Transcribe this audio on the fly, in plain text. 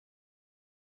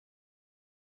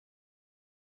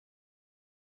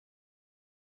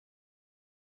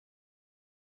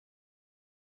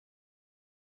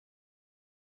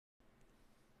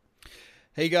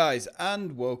Hey guys,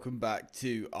 and welcome back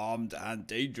to Armed and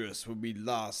Dangerous. When we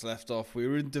last left off, we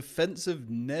were in defense of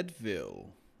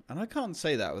Nedville. And I can't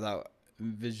say that without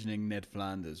envisioning Ned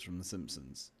Flanders from The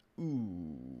Simpsons.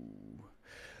 Ooh.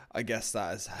 I guess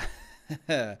that is...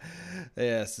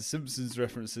 yes, The Simpsons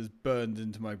references burned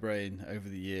into my brain over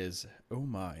the years. Oh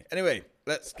my. Anyway,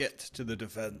 let's get to the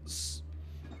defense.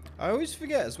 I always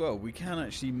forget as well, we can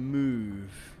actually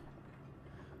move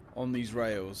on these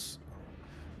rails.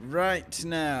 Right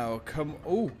now, come...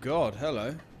 Oh, God,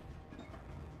 hello.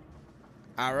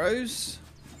 Arrows?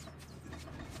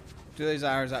 Do those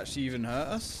arrows actually even hurt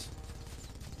us?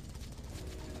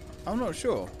 I'm not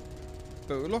sure.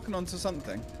 But we're locking onto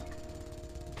something.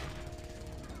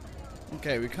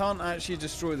 Okay, we can't actually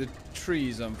destroy the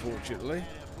trees, unfortunately.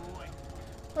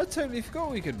 I totally forgot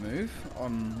we could move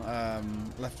on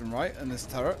left and right in this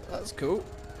turret. That's cool.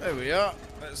 There we are.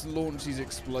 Let's launch these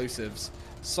explosives.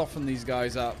 Soften these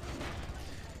guys up.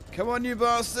 Come on, you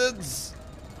bastards!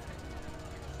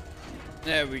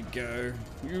 There we go.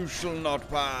 You shall not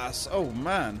pass. Oh,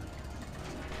 man.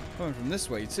 Coming from this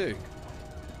way, too.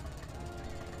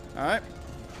 Alright.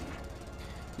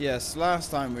 Yes,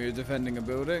 last time we were defending a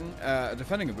building.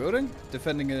 Defending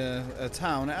a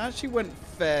town. It actually went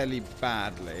fairly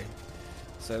badly.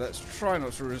 So let's try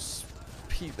not to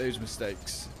repeat those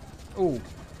mistakes. Oh,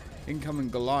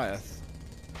 incoming Goliath.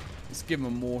 Let's give him a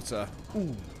mortar.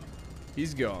 Ooh,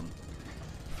 he's gone.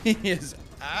 He is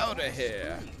out of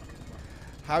here.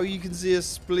 How you can see a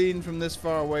spleen from this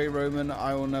far away, Roman,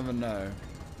 I will never know.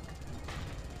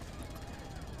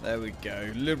 There we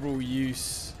go. Liberal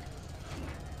use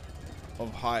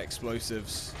of high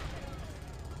explosives.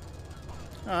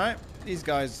 Alright, these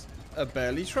guys are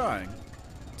barely trying,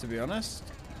 to be honest.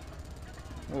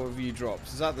 What have you dropped?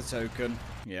 Is that the token?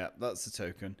 Yeah, that's the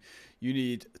token. You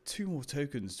need 2 more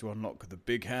tokens to unlock the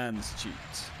big hands cheat.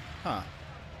 Huh.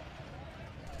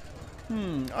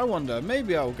 I wonder,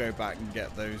 maybe I'll go back and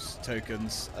get those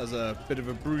tokens as a bit of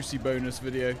a Brucey bonus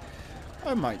video.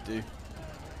 I might do.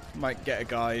 Might get a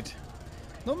guide.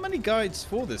 Not many guides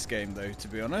for this game though, to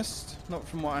be honest. Not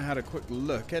from what I had a quick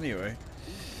look anyway.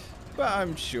 But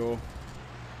I'm sure.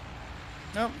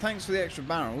 Well, thanks for the extra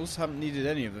barrels. Haven't needed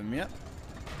any of them yet.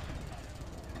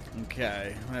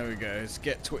 Okay, there we go. Let's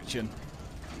get twitching.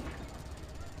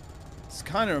 It's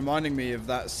kind of reminding me of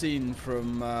that scene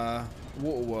from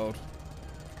Waterworld.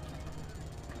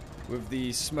 With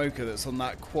the smoker that's on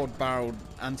that quad-barreled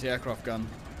anti-aircraft gun.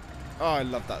 Oh, I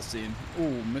love that scene.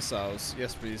 Ooh, missiles.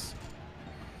 Yes, please.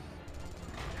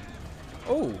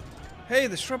 Oh, hey,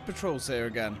 the Shrub Patrol's here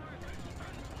again.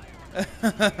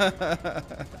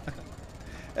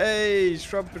 Hey,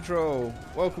 Shrub Patrol.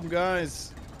 Welcome,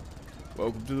 guys.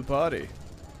 Welcome to the party.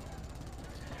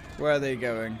 Where are they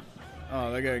going? Oh,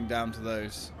 they're going down to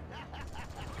those.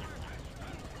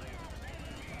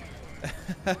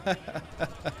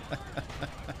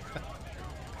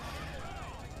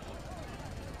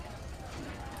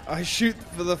 I shoot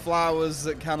for the flowers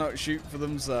that cannot shoot for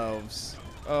themselves.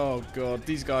 Oh god,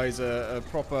 these guys are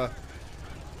proper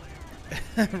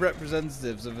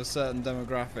representatives of a certain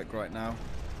demographic right now.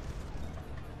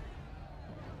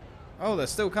 Oh, they're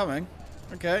still coming.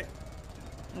 Okay.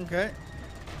 Okay.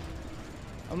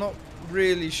 I'm not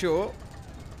really sure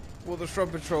what the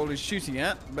Shrub Patrol is shooting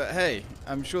at, but hey,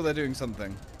 I'm sure they're doing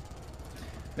something.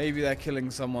 Maybe they're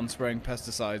killing someone spraying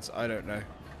pesticides. I don't know.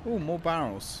 Oh, more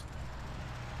barrels.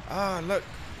 Ah, look.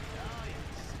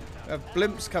 We have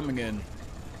blimps coming in.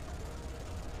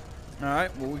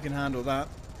 Alright, well, we can handle that.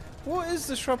 What is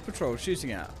the Shrub Patrol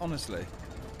shooting at, honestly?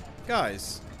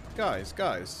 Guys.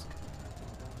 Guys.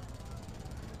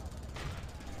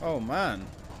 Oh, man.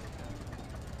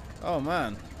 Oh,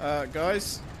 man.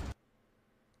 Guys.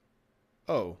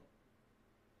 Oh.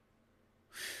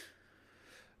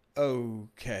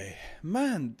 Okay.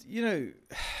 Man, you know,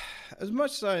 as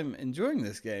much as I'm enjoying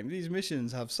this game, these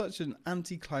missions have such an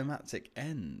anticlimactic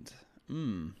end.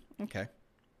 Okay.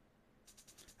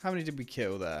 How many did we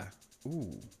kill there?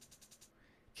 Ooh.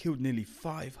 Killed nearly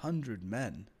 500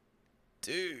 men.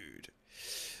 Dude.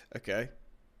 Okay.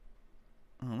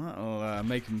 Oh, that'll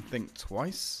make him think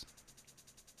twice.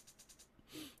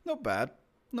 Not bad.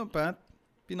 Not bad.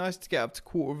 Be nice to get up to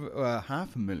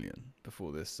 500,000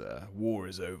 before this war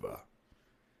is over.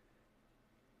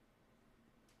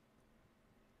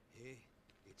 Hey,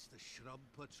 it's the Shrub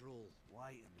Patrol.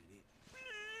 Wait a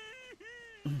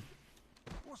minute.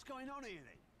 What's going on here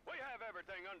then? We have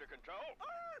everything under control. Oh,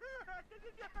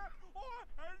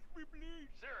 help me,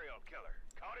 please. Serial killer.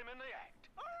 Caught him in the act.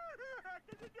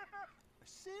 A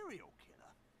serial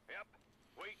killer? Yep.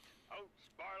 Wheat,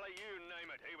 Oats, barley, you name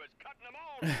it. He was cutting them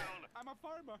all down. I'm a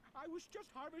farmer. I was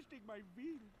just harvesting my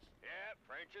fields. Yeah,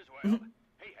 French as well.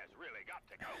 He has really got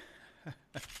to go.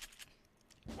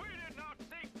 We did not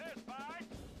seek this fight,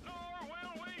 nor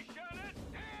will we shun it.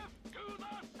 Death to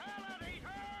the salad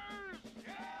eaters!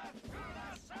 Death to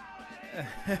the salad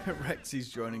eaters! Rexy's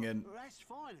joining in. Well, that's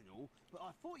fine and all, but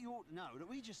I thought you ought to know that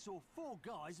we just saw 4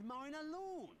 guys mowing a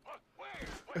lawn.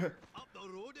 Where? Up the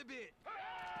road a bit.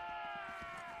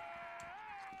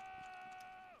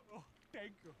 Oh,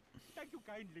 thank you. Thank you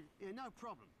kindly. Yeah, no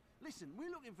problem. Listen, we're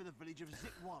looking for the village of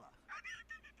Zitwalla.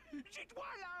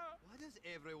 Zitwalla! Why does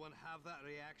everyone have that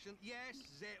reaction? Yes,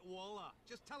 Zitwalla.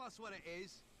 Just tell us what it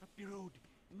is. Up the road.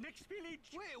 Next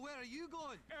village. Wait, where are you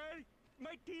going?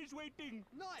 My tea is waiting.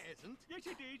 No, it isn't. Yes,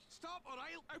 it is. Stop or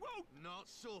I'll... I won't. Not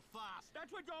so fast.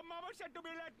 That's what your mama said to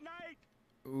me last night.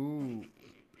 Ooh.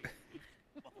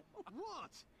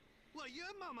 What? Well,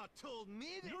 your mama told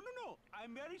me that... No.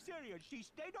 I'm very serious. She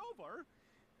stayed over.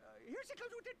 Here she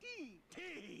comes with the tea.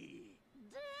 Tea.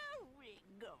 There we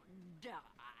go, darling.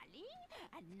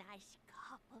 A nice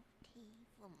cup of tea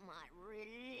for my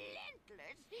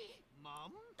relentless...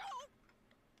 Mum? Oh.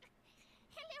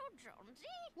 Hello, Jonesy.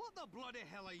 What the bloody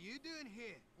hell are you doing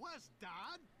here? Where's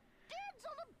Dad? Dad's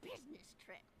on a business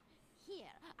trip.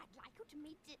 Here, I'd like you to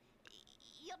meet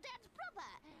your dad's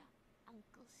brother,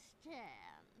 Uncle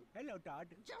Stan. Hello,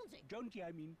 Dad. Jonesy. Jonesy,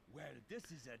 I mean. Well, this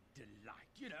is a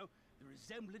delight. You know, the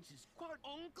resemblance is quite...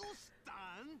 Uncle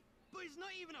Stan? But he's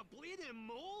not even a bleeding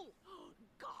mole.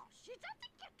 Gosh, is that the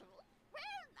kettle?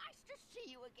 Well, nice to see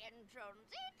you again,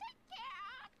 Jonesy. Take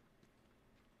care.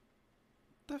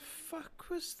 The fuck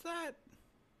was that?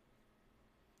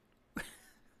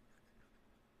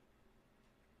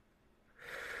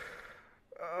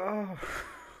 Oh.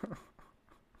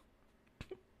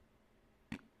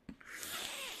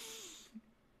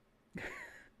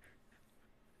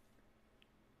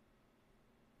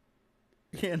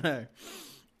 You know,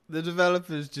 the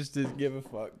developers just didn't give a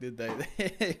fuck, did they?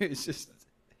 It was just,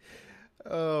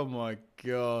 oh my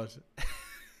god.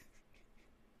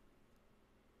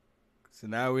 So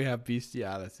now we have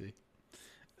bestiality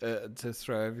to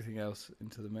throw everything else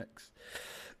into the mix.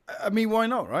 I mean, why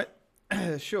not, right?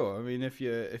 Sure. I mean, if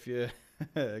you're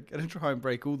gonna try and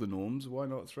break all the norms, why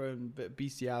not throw in a bit of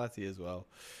bestiality as well?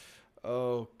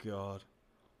 Oh god.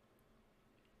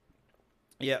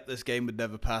 Yeah, this game would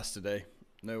never pass today.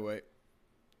 No way.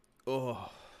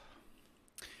 Oh.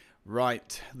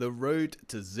 Right, the road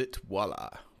to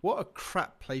Zitwalla. What a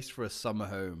crap place for a summer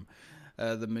home.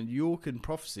 The Mallorcan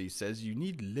prophecy says you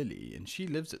need Lily, and she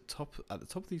lives at the top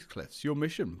of these cliffs. Your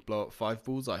mission: blow up 5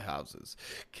 bullseye houses,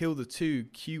 kill the 2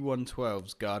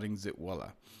 Q-112s guarding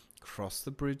Zitwalla, cross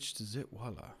the bridge to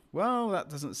Zitwalla. Well,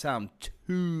 that doesn't sound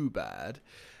too bad.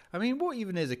 I mean, what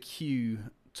even is a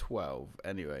Q-12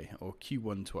 anyway, or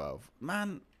Q-112?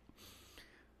 Man,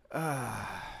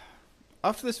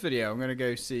 after this video, I'm going to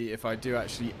go see if I do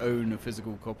actually own a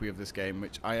physical copy of this game,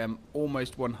 which I am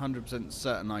almost 100%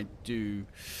 certain I do.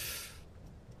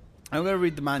 I'm going to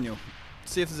read the manual,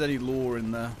 see if there's any lore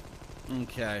in there.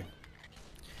 Okay.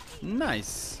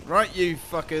 Nice. Right, you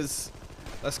fuckers.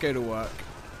 Let's go to work.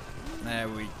 There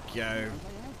we go.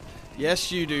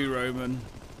 Yes, you do, Roman.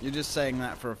 You're just saying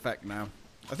that for effect now.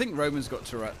 I think Roman's got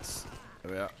Tourette's.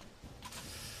 There we are.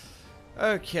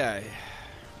 Okay.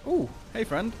 Ooh, hey,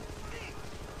 friend.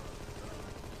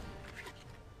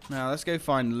 Now, let's go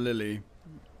find Lily.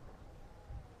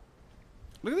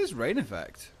 Look at this rain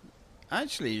effect.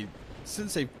 Actually,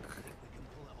 since they've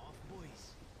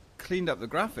cleaned up the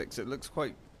graphics, it looks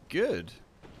quite good.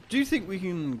 Do you think we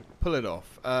can pull it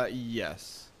off?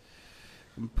 Yes.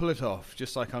 We can pull it off,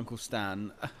 just like Uncle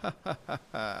Stan.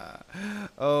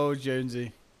 Oh,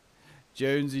 Jonesy.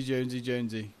 Jonesy, Jonesy,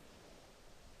 Jonesy.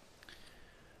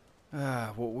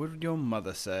 What would your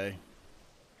mother say?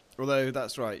 Although,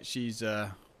 that's right, she's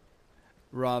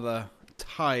rather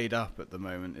tied up at the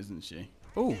moment, isn't she?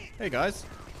 Oh, hey guys.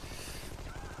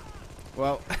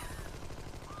 Well,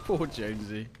 poor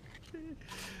Jonesy.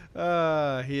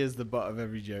 He is the butt of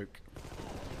every joke.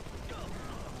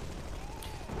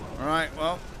 Alright,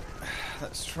 well,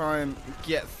 let's try and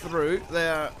get through. They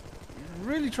are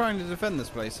really trying to defend this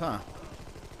place, huh?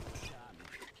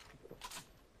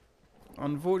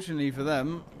 Unfortunately for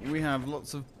them, we have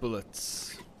lots of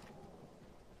bullets.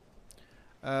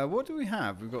 What do we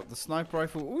have? We've got the sniper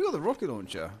rifle. Oh, we got the rocket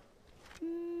launcher.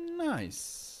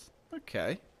 Nice.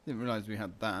 Okay. Didn't realise we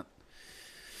had that.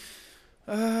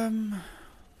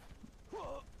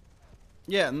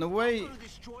 Yeah, and the way...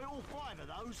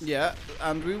 Yeah,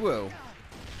 and we will.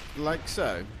 Like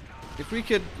so. If we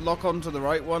could lock onto the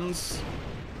right ones,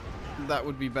 that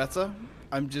would be better.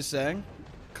 I'm just saying.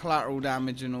 Collateral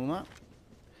damage and all that.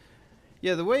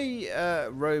 Yeah, the way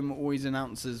Rome always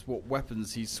announces what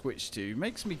weapons he's switched to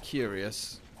makes me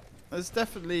curious. There's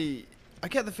definitely... I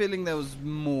get the feeling there was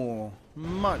more,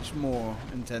 much more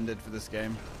intended for this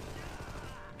game.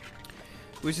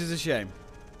 Which is a shame.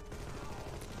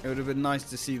 It would have been nice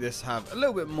to see this have a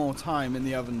little bit more time in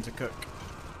the oven to cook.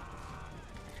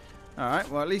 Alright,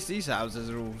 well at least these houses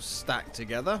are all stacked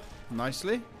together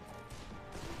nicely.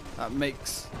 That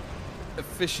makes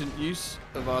efficient use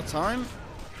of our time.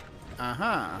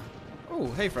 Aha. Oh,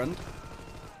 hey friend.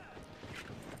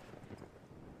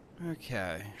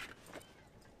 Okay.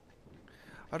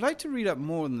 I'd like to read up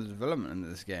more on the development of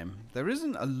this game. There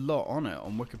isn't a lot on it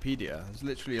on Wikipedia. It's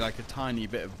literally like a tiny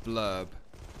bit of blurb.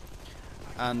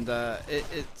 And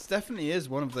it definitely is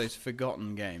one of those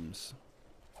forgotten games.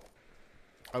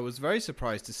 I was very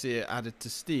surprised to see it added to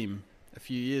Steam a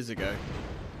few years ago.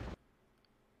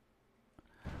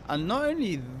 And not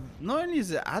only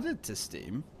is it added to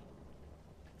Steam,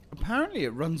 apparently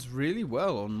it runs really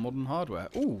well on modern hardware.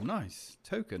 Oh, nice.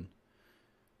 Token.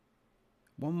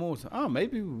 One more time. Oh,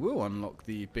 maybe we will unlock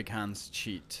the Big Hands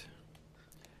cheat.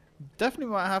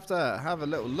 Definitely might have to have a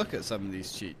little look at some of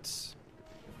these cheats.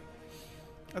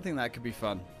 I think that could be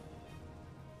fun.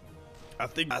 I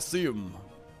think I see him.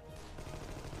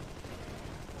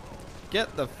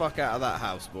 Get the fuck out of that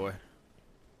house, boy.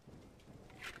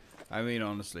 I mean,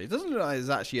 honestly, it doesn't look like there's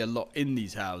actually a lot in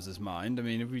these houses, mind. I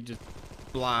mean, if we just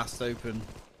blast open...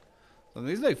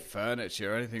 There's no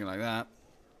furniture or anything like that.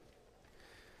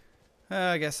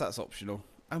 I guess that's optional.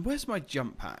 And where's my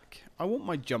jump pack? I want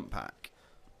my jump pack.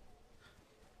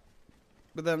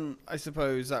 But then, I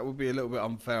suppose that would be a little bit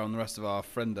unfair on the rest of our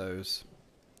friendos.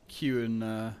 Q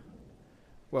and...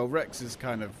 well, Rex is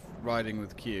kind of riding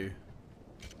with Q.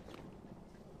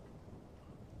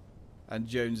 And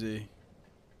Jonesy.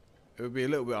 It would be a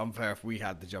little bit unfair if we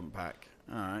had the jump pack.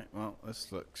 Alright, well,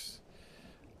 this looks...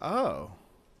 Oh.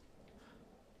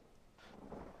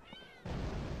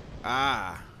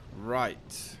 Ah,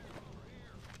 right.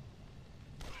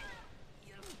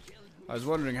 I was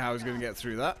wondering how I was going to get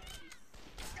through that.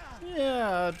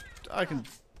 Yeah, I can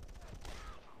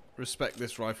respect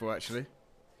this rifle, actually.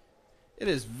 It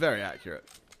is very accurate.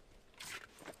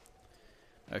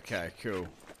 Okay, cool.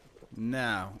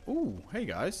 Now, ooh, hey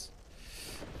guys.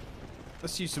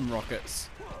 Let's use some rockets.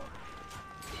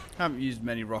 Haven't used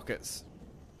many rockets.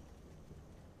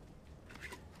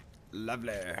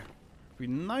 Lovely. It'd be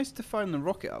nice to find the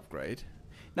rocket upgrade.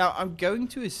 Now, I'm going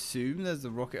to assume there's the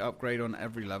rocket upgrade on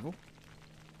every level.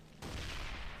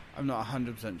 I'm not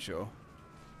 100% sure.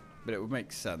 But it would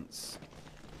make sense.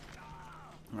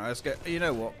 Alright, let's go. You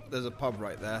know what? There's a pub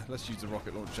right there. Let's use the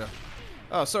rocket launcher.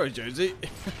 Oh, sorry, Jonesy.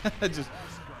 Just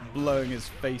blowing his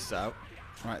face out.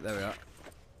 Right, there we are.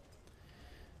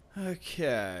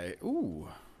 Okay. Ooh.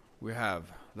 We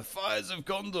have the fires of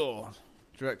Gondor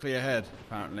directly ahead,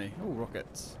 apparently. Ooh,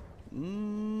 rockets.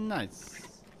 Nice.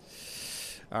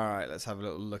 Alright, let's have a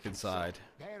little look inside.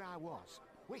 There I was,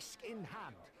 whisk in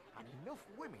hand, and enough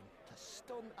women to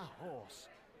stun a horse.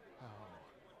 Oh.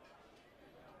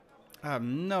 I have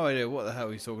no idea what the hell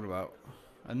he's talking about.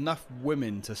 Enough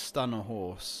women to stun a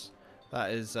horse.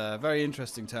 That is a very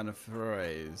interesting turn of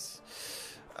phrase.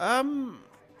 I'm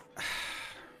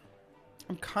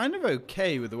kind of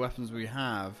okay with the weapons we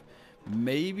have.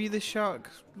 Maybe the shark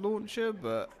launcher,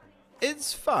 but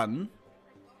it's fun.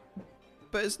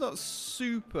 But it's not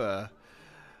super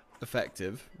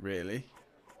effective, really.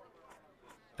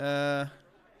 The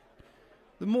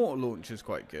mortar launcher is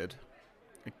quite good,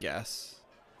 I guess.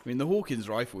 I mean, the Hawkins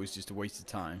rifle is just a waste of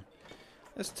time.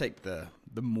 Let's take the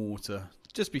mortar,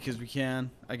 just because we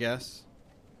can, I guess.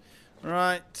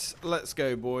 Right, let's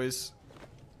go, boys.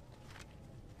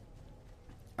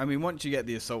 I mean, once you get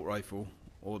the assault rifle,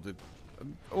 or the...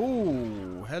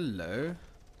 oh, hello.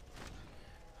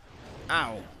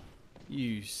 Ow.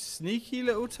 You sneaky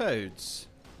little toads.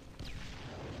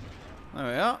 There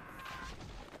we are.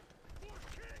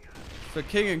 For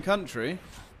king and country.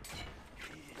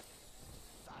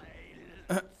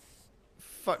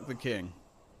 Fuck the king.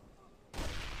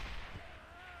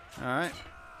 Alright.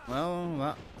 Well,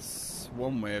 that's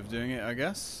one way of doing it, I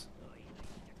guess.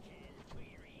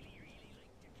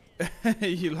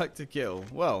 You like to kill.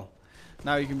 Well,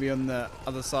 now you can be on the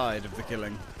other side of the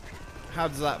killing. How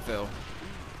does that feel?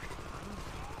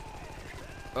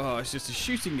 Oh, it's just a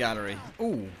shooting gallery.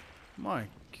 Oh, my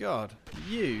God.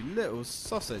 You little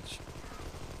sausage.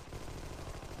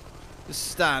 Just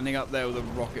standing up there with a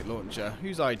rocket launcher.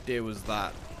 Whose idea was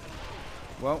that?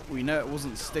 Well, we know it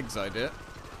wasn't Stig's idea.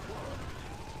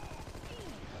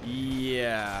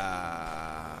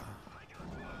 Yeah.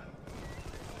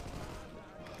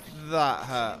 that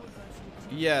hurt.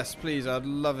 Yes, please. I'd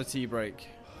love a tea break.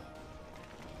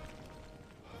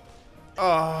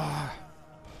 Oh,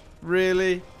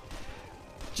 really?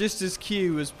 Just as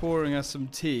Q was pouring us some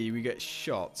tea, we get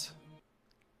shot.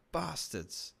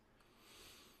 Bastards.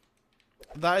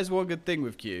 That is one good thing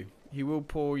with Q. He will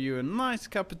pour you a nice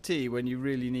cup of tea when you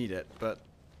really need it, but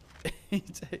he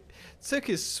took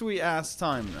his sweet ass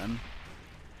time then.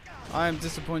 I am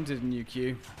disappointed in you,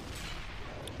 Q.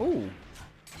 Ooh.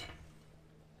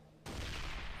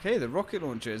 Okay, the rocket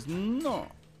launcher is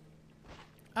not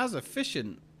as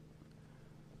efficient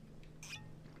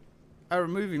at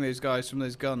removing those guys from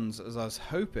those guns as I was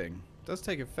hoping. It does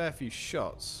take a fair few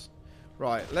shots.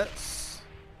 Right, let's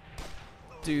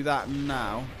do that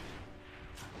now.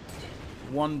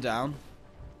 One down.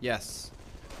 Yes.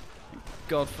 Thank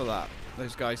God for that.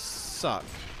 Those guys suck.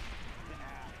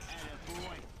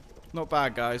 Not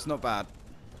bad, guys. Not bad.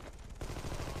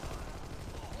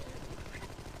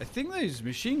 I think those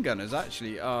machine gunners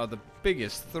actually are the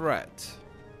biggest threat.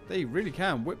 They really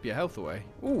can whip your health away.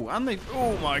 Ooh, and they...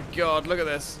 Oh my God, look at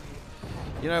this.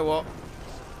 You know what?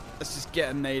 Let's just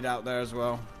get a nade out there as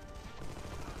well.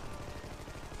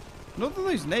 Not that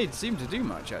those nades seem to do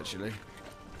much, actually.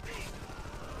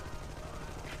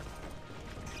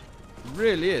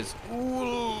 Really is.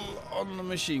 Ooh, on the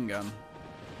machine gun.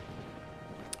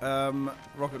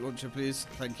 Rocket launcher, please.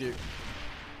 Thank you.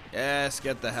 Yes,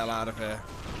 get the hell out of here.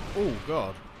 Oh,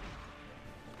 God.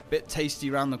 Bit tasty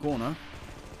round the corner.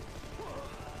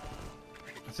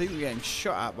 I think we're getting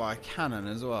shot at by a cannon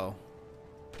as well.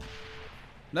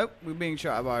 Nope, we're being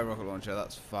shot at by a rocket launcher.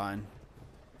 That's fine.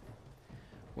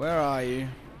 Where are you?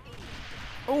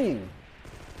 Oh,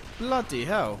 bloody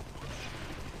hell.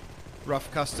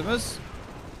 Rough customers.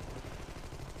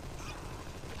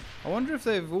 I wonder if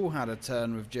they've all had a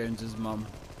turn with Jones's mum.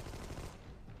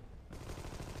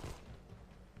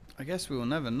 I guess we will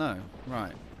never know.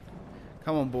 Right.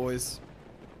 Come on, boys.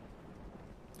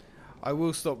 I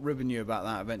will stop ribbing you about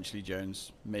that eventually,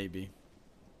 Jones. Maybe.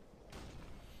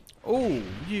 Oh,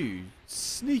 you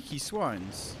sneaky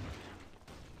swines.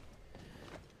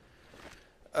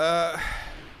 Oh,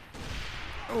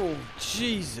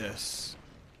 Jesus.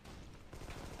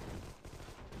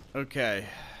 Okay.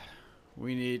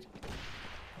 We need...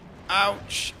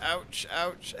 Ouch, ouch,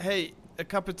 ouch. Hey, a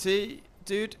cup of tea,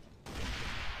 dude?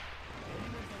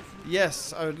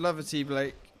 Yes, I would love a tea,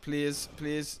 Blake. Please,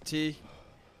 please, tea.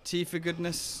 Tea for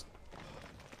goodness.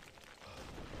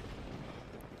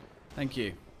 Thank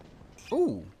you.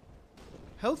 Ooh.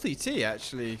 Healthy tea,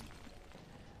 actually.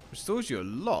 Restores you a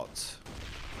lot.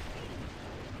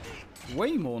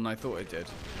 Way more than I thought it did.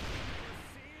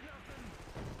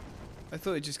 I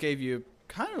thought it just gave you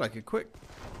kind of like a quick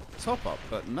top up,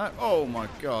 but no. Oh my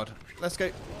God. Let's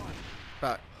go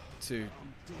back to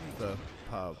the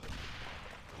pub.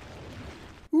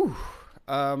 Ooh.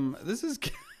 This is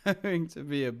going to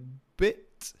be a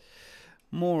bit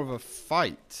more of a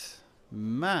fight.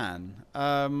 Man.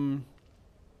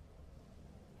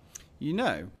 You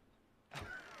know.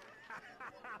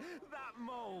 That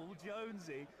mole,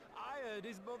 Jonesy. I heard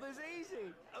his mother's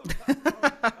easy.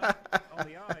 On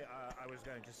the eye, I was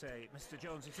going to say, Mr.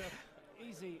 Jonesy, sir.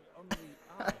 Easy on the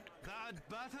eye. That'd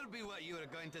better be what you were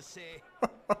going to say.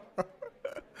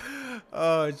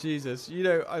 Oh, Jesus. You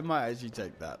know, I might actually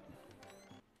take that.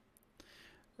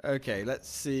 Okay, let's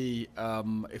see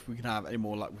if we can have any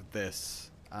more luck with this.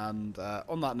 And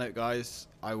on that note, guys,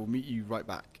 I will meet you right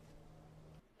back.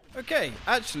 Okay,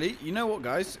 actually, you know what,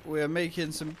 guys? We're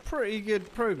making some pretty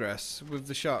good progress with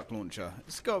the shark launcher.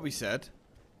 It's got to be said.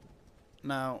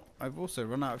 Now, I've also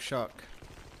run out of shark.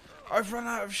 I've run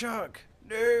out of shark!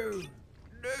 No!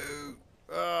 No!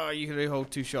 Ah, you can only hold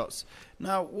 2 shots.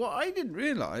 Now, what I didn't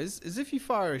realise is if you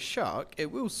fire a shark, it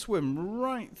will swim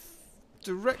right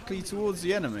directly towards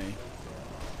the enemy.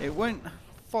 It won't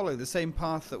follow the same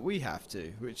path that we have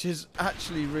to, which is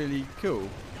actually really cool.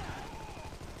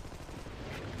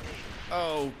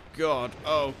 Oh God,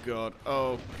 oh God,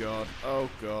 oh God, oh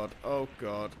God, oh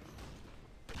God.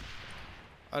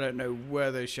 I don't know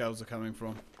where those shells are coming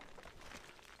from.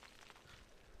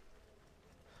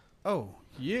 Oh,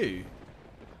 you.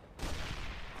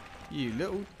 You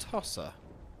little tosser.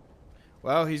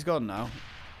 Well, he's gone now.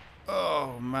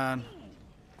 Oh, man.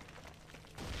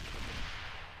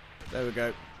 There we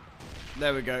go.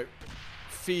 There we go.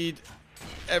 Feed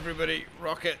everybody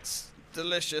rockets.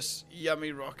 Delicious,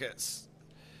 yummy rockets.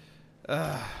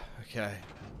 Okay.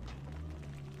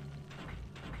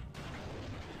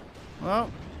 Well,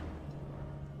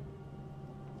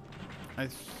 I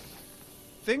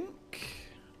think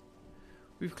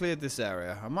we've cleared this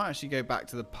area. I might actually go back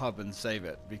to the pub and save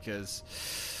it because,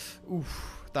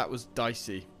 oof, that was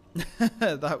dicey.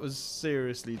 That was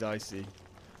seriously dicey.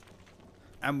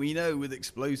 And we know with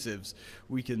explosives,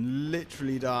 we can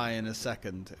literally die in a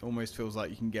second. It almost feels like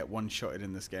you can get one-shotted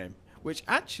in this game. Which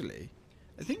actually,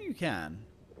 I think you can.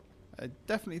 I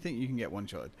definitely think you can get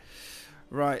one-shotted.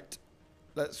 Right,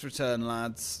 let's return,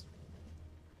 lads.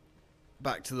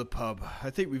 Back to the pub. I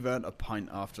think we've earned a pint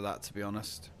after that, to be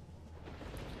honest.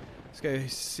 Let's go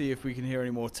see if we can hear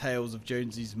any more tales of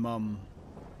Jonesy's mum.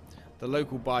 The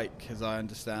local bike, as I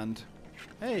understand.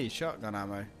 Hey, shotgun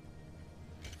ammo.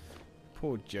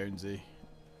 Poor Jonesy.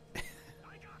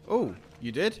 Oh,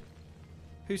 you did?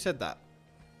 Who said that?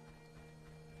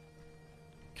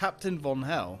 Captain Von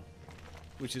Hell,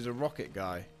 which is a rocket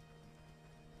guy.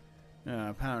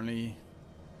 Apparently,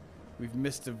 we've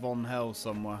missed a Von Hell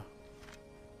somewhere.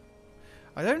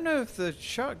 I don't know if the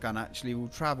shotgun actually will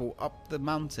travel up the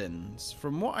mountains.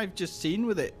 From what I've just seen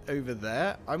with it over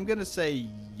there, I'm going to say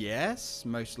yes,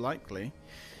 most likely.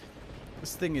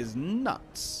 This thing is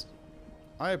nuts.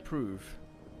 I approve.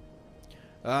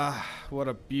 Ah, what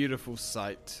a beautiful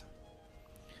sight.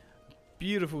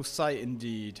 Beautiful sight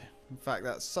indeed. In fact,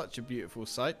 that's such a beautiful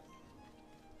sight.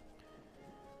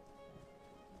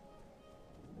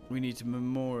 We need to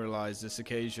memorialize this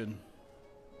occasion.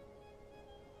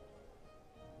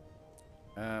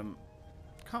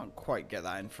 Can't quite get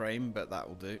that in frame, but that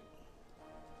will do.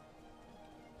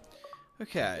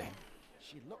 Okay.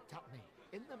 She looked at me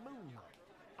in the moonlight,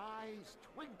 eyes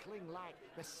twinkling like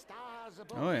the stars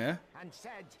above. Oh, yeah. And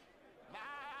said, "Ah!"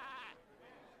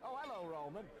 Oh, hello,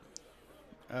 Roman.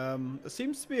 There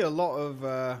seems to be a lot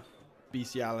of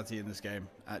bestiality in this game,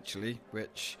 actually,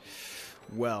 which,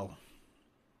 well,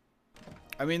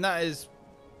 I mean, that is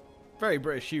very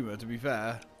British humour, to be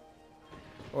fair.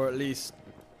 Or at least,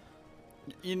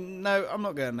 you know, I'm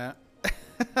not going there.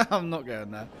 I'm not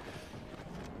going there.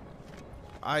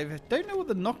 I don't know what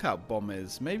the knockout bomb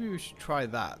is. Maybe we should try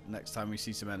that next time we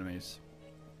see some enemies.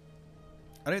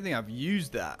 I don't think I've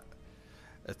used that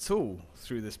at all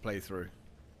through this playthrough.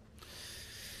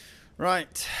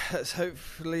 Right, let's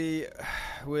hopefully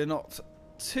we're not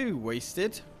too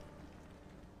wasted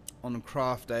on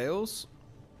craft ales.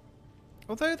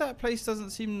 Although that place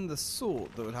doesn't seem the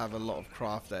sort that would have a lot of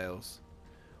craft ales.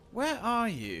 Where are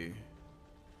you?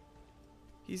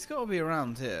 He's got to be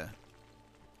around here.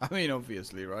 I mean,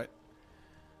 obviously, right?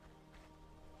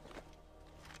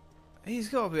 He's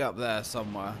got to be up there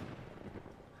somewhere.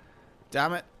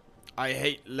 Damn it. I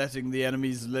hate letting the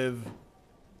enemies live.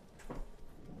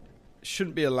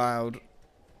 Shouldn't be allowed.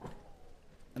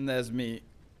 And there's me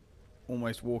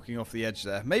almost walking off the edge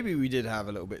there. Maybe we did have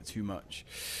a little bit too much.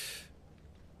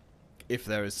 If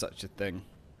there is such a thing.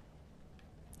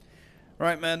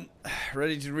 Right, men.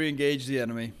 Ready to re-engage the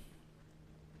enemy.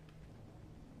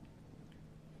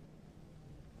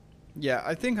 Yeah,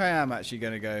 I think I am actually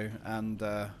going to go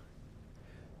and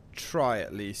try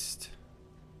at least.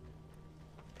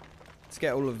 Let's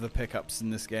get all of the pickups in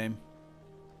this game.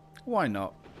 Why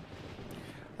not?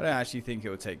 I don't actually think it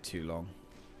will take too long.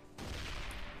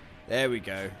 There we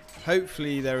go.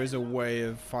 Hopefully there is a way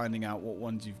of finding out what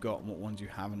ones you've got and what ones you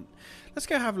haven't. Let's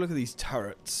go have a look at these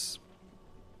turrets.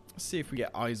 Let's see if we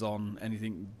get eyes on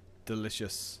anything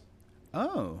delicious.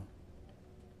 Oh.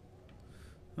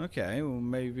 Okay, well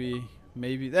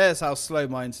maybe there's how slow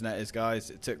my internet is, guys.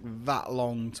 It took that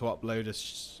long to upload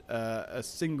a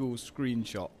single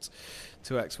screenshot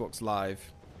to Xbox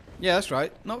Live. Yeah, that's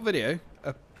right. Not video,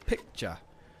 a picture.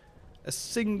 A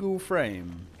single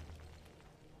frame.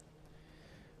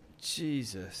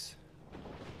 Jesus.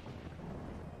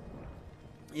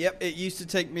 Yep, it used to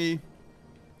take me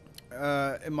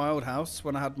in my old house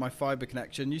when I had my fiber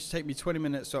connection. It used to take me 20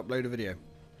 minutes to upload a video.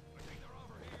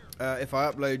 If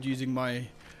I upload using my,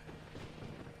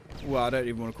 well, I don't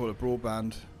even want to call it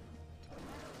broadband.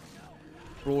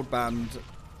 Broadband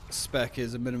spec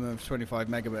is a minimum of 25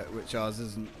 megabit, which ours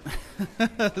isn't.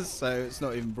 So it's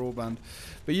not even broadband.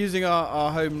 But using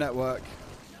our home network,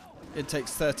 it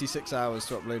takes 36 hours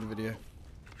to upload a video.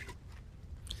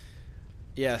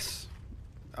 Yes,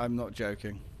 I'm not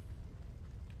joking.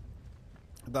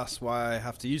 That's why I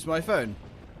have to use my phone.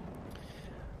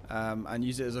 And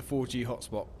use it as a 4G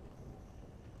hotspot.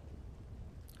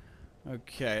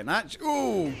 Okay, and actually,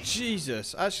 oh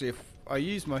Jesus! Actually, if I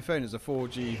use my phone as a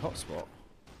 4G hotspot,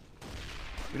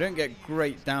 we don't get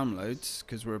great downloads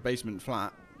because we're a basement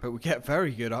flat, but we get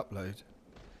very good upload.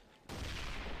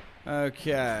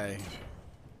 Okay,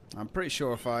 I'm pretty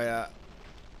sure if I,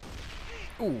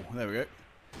 oh, there we go,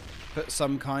 put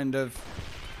some kind of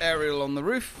aerial on the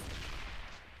roof,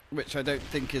 which I don't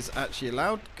think is actually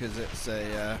allowed because it's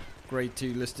a Grade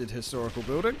 2 listed historical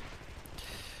building.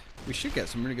 We should get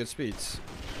some really good speeds.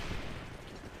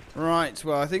 Right,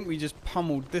 well, I think we just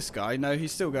pummeled this guy. No,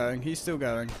 he's still going. He's still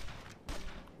going.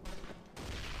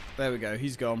 There we go.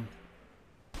 He's gone.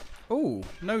 Oh,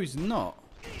 no, he's not.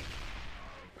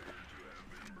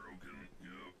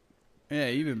 Yeah,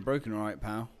 you've been broken alright,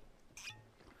 pal.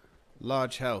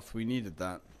 Large health. We needed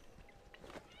that.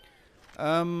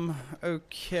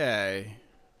 Okay.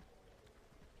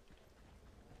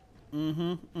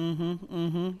 Good,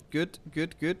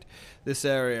 good, good. This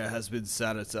area has been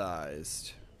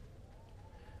sanitized.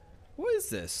 What is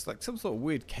this? Like some sort of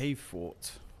weird cave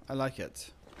fort. I like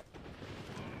it.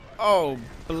 Oh,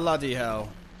 bloody hell.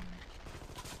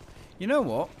 You know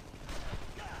what?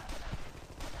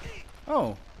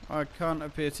 Oh, I can't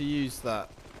appear to use that.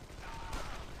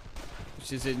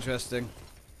 Which is interesting.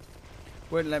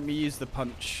 Won't let me use the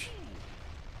punch.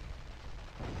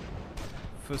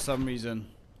 For some reason.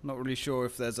 Not really sure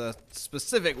if there's a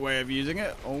specific way of using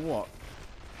it or what.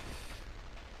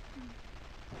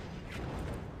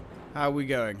 How are we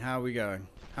going? How are we going?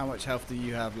 How much health do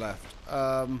you have left?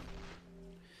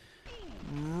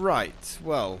 Right.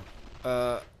 Well,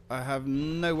 I have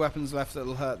no weapons left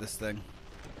that'll hurt this thing.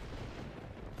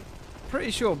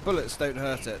 Pretty sure bullets don't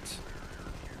hurt it.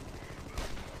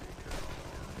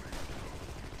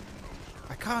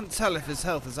 I can't tell if his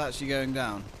health is actually going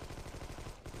down.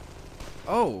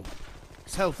 Oh,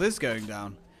 his health is going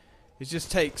down. It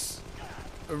just takes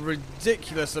a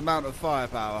ridiculous amount of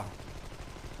firepower.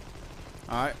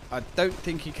 Alright, I don't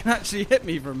think he can actually hit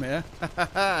me from here.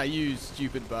 You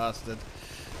stupid bastard.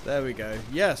 There we go.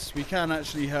 Yes, we can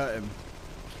actually hurt him.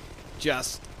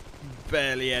 Just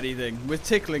barely anything. We're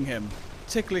tickling him.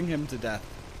 Tickling him to death.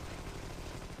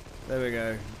 There we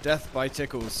go. Death by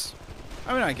tickles.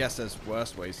 I mean, I guess there's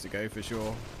worse ways to go for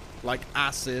sure. Like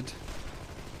acid.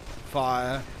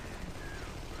 Fire.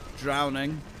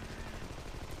 Drowning.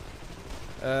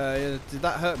 Did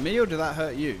that hurt me or did that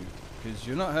hurt you? Because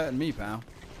you're not hurting me, pal.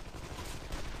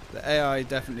 The AI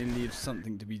definitely leaves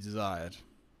something to be desired.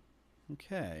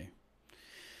 Okay.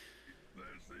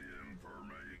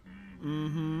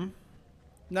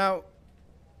 Now,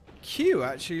 Q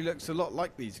actually looks a lot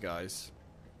like these guys.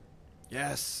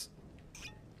 Yes.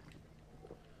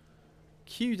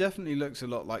 Q definitely looks a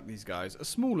lot like these guys. A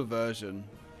smaller version.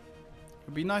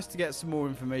 It'd be nice to get some more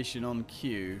information on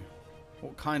Q.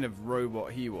 What kind of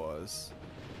robot he was.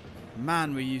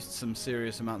 Man, we used some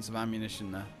serious amounts of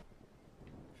ammunition there.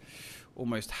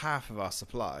 Almost half of our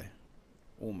supply.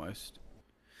 Almost.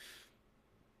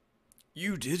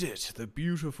 You did it! The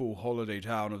beautiful holiday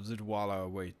town of Zidwala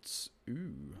awaits.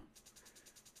 Ooh.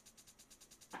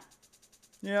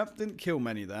 Yeah, didn't kill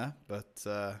many there, but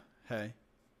hey.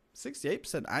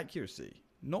 68% accuracy.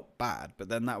 Not bad, but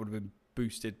then that would have been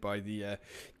boosted by the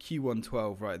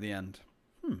Q112 right at the end.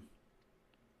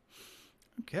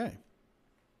 Okay.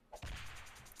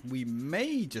 We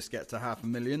may just get to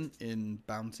 500,000 in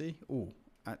bounty. Oh,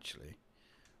 actually,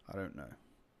 I don't know.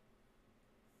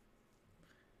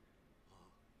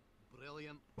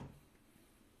 Brilliant.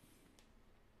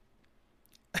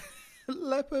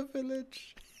 Leper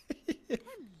village. Hello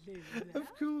there. Of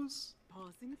course.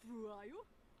 Passing through, are you?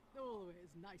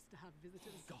 Always nice to have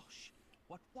visitors. Gosh,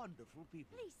 what wonderful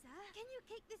people. Lisa, can you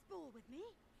kick this ball with me?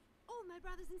 All my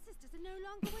brothers and sisters are no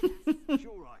longer with us.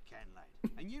 Sure I can, lad.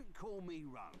 And you can call me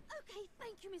Rome. Okay,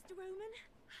 thank you, Mr. Roman.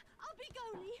 I'll be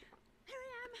goalie. Here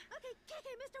I am. Okay, kick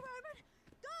it, Mr. Roman.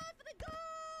 Go for the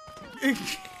goal!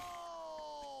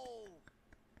 Oh!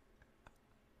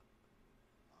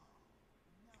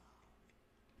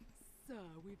 Sir,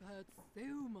 we've heard so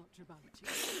much about you.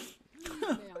 Please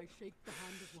may I shake the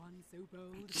hand of one so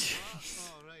bold?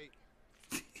 All right.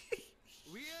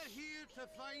 We're here to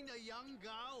find a young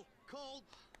girl called...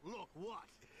 Look, what?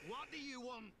 What do you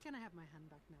want? Can I have my hand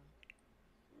back now?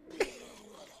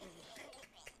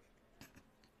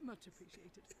 Much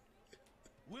appreciated.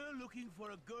 We're looking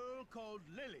for a girl called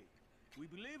Lily. We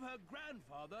believe her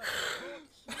grandfather...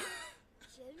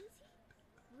 Jonesy?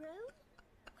 Rome?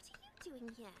 What are you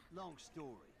doing here? Long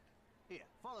story. Here,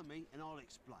 follow me and I'll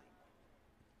explain.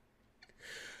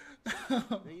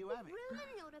 There you have it. Roman,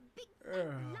 you're a big fat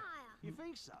liar. You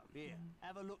think so? Here,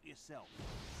 have a look yourself.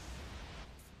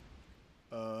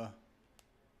 Damn,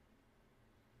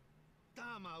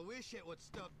 I wish it would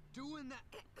stop doing that.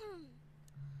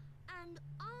 And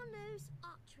Arnos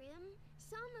Atrium,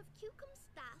 son of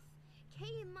Cucumstath,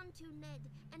 came unto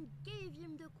Ned and gave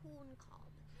him the corn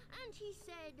cob. And he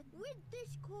said, with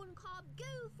this corn cob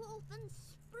go forth and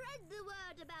spread the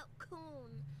word about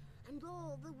corn. And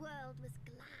all the world was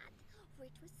glad, for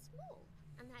it was small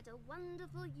and had a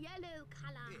wonderful yellow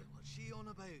colour. Hey, what's she on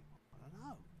about? I don't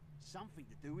know. Something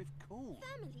to do with corn.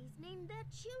 Families named their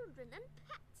children and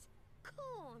pets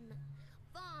corn.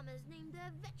 Farmers named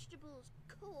their vegetables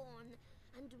corn.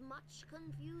 And much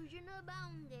confusion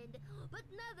abounded, but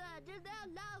never did their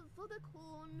love for the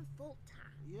corn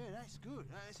falter. Yeah, that's good.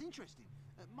 That's interesting.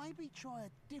 Maybe try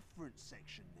a different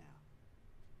section now.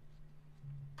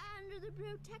 And the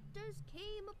protectors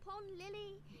came upon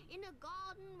Lily in a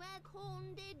garden where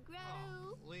corn did grow,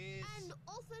 Oh, Liz. and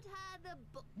offered her the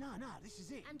book. No, this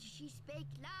is it. And she spake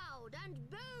loud and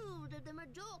bold the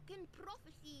Majorcan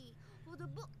prophecy, for the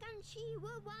book and she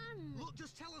were one. Look,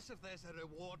 just tell us if there's a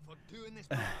reward for doing this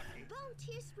party.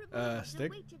 Bounteous rewards stick.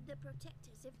 awaited the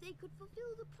protectors if they could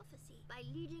fulfill the prophecy by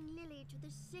leading Lily to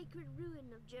the sacred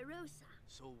ruin of Jerosa.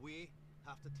 So we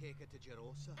have to take her to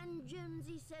Jerosa. And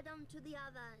Jonesy said unto the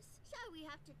others, shall we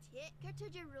have to take her to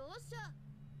Jerosa?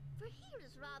 For he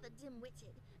was rather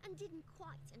dim-witted and didn't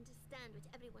quite understand what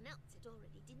everyone else had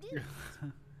already deduced.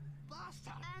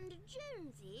 Bastard! And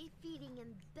Jonesy, feeling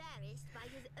embarrassed by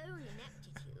his own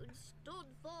ineptitude, stood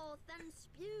forth and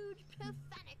spewed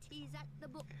profanities at the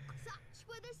book. Such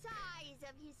were the size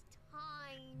of his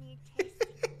tiny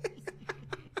testicles.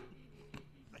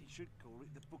 They should call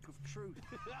it the Book of Truth.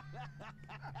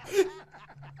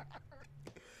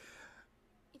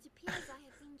 It appears I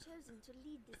have been chosen to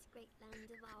lead this great land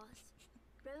of ours.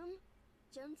 Rome,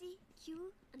 Jonesy,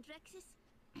 Q, and Rexus,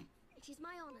 it is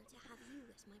my honor to have you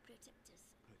as my protectors.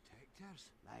 Protectors?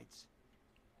 Lads,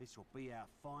 this will be our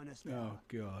finest Oh, hour.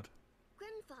 God.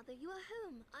 Grandfather, you are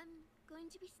home. I'm going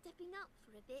to be stepping out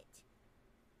for a bit.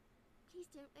 Please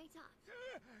don't wait up.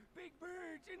 Big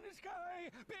birds in the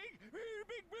sky! Big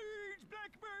birds!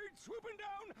 Black birds swooping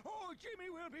down! Oh,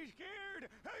 Jimmy will be scared!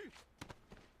 Hey!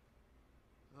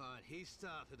 Oh, he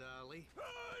started early.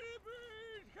 Oh, the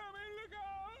birds coming! Look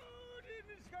out in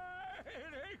the sky!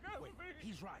 They come! Wait,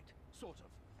 he's right. Sort of.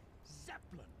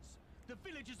 Zeppelins! The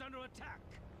village is under attack!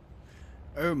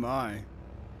 Oh, my.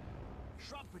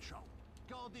 Shrub Patrol,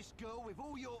 guard this girl with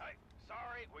all your... Hey,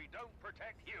 sorry, we don't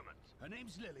protect humans. Her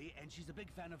name's Lily, and she's a big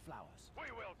fan of flowers.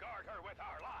 We will guard her with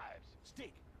our lives.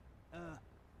 Stick,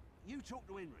 you talk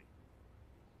to Henry.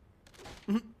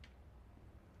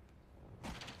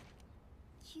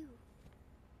 Q,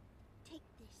 take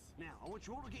this. Now, I want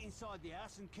you all to get inside the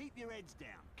house and keep your heads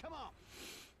down. Come on!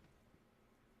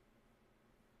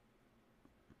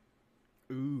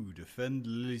 Ooh, defend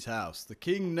Lily's house. The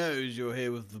king knows you're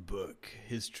here with the book.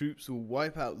 His troops will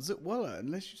wipe out Zitwalla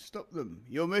unless you stop them.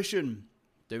 Your mission: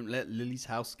 don't let Lily's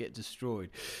house get destroyed.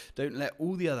 Don't let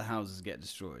all the other houses get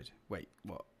destroyed. Wait,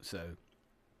 what? So,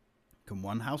 can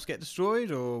one house get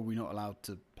destroyed, or are we not allowed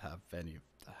to have any of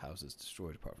the houses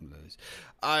destroyed apart from Lily's?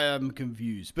 I am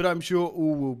confused, but I'm sure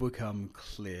all will become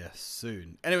clear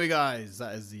soon. Anyway, guys,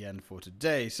 that is the end for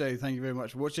today. So, thank you very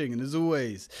much for watching, and as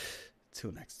always,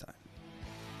 till next time.